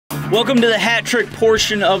Welcome to the hat trick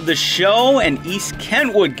portion of the show, and East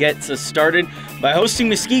Kentwood gets us started by hosting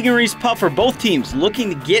Muskegon Reeths-Puffer. Both teams looking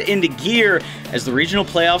to get into gear as the regional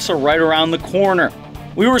playoffs are right around the corner.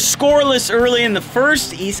 We were scoreless early in the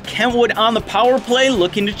first. East Kentwood on the power play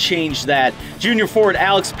looking to change that. Junior forward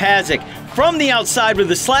Alex Pazik from the outside with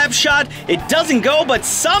a slap shot. It doesn't go, but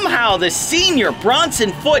somehow the senior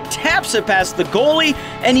Bronson Foote taps it past the goalie,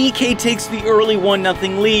 and EK takes the early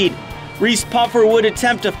 1-0 lead. Reeths-Puffer would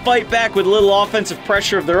attempt to fight back with a little offensive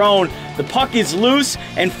pressure of their own. The puck is loose,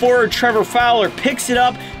 and forward Trevor Fowler picks it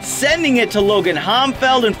up, sending it to Logan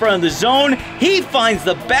Homfeld in front of the zone. He finds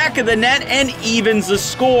the back of the net and evens the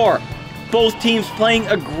score. Both teams playing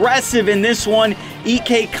aggressive in this one.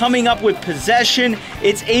 EK coming up with possession.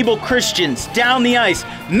 It's Abel Christians down the ice,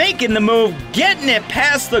 making the move, getting it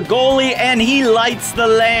past the goalie, and he lights the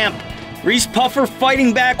lamp. Reeths-Puffer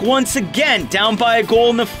fighting back once again, down by a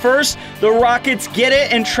goal in the first. The Rockets get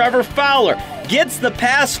it, and Trevor Fowler gets the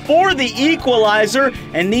pass for the equalizer,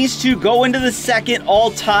 and these two go into the second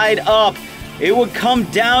all tied up. It would come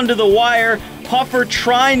down to the wire. Puffer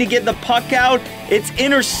trying to get the puck out. It's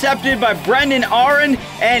intercepted by Brendan Aaron,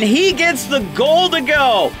 and he gets the goal to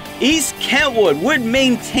go. East Kentwood would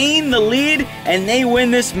maintain the lead, and they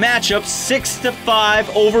win this matchup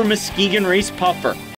 6-5 over Muskegon Reeths-Puffer.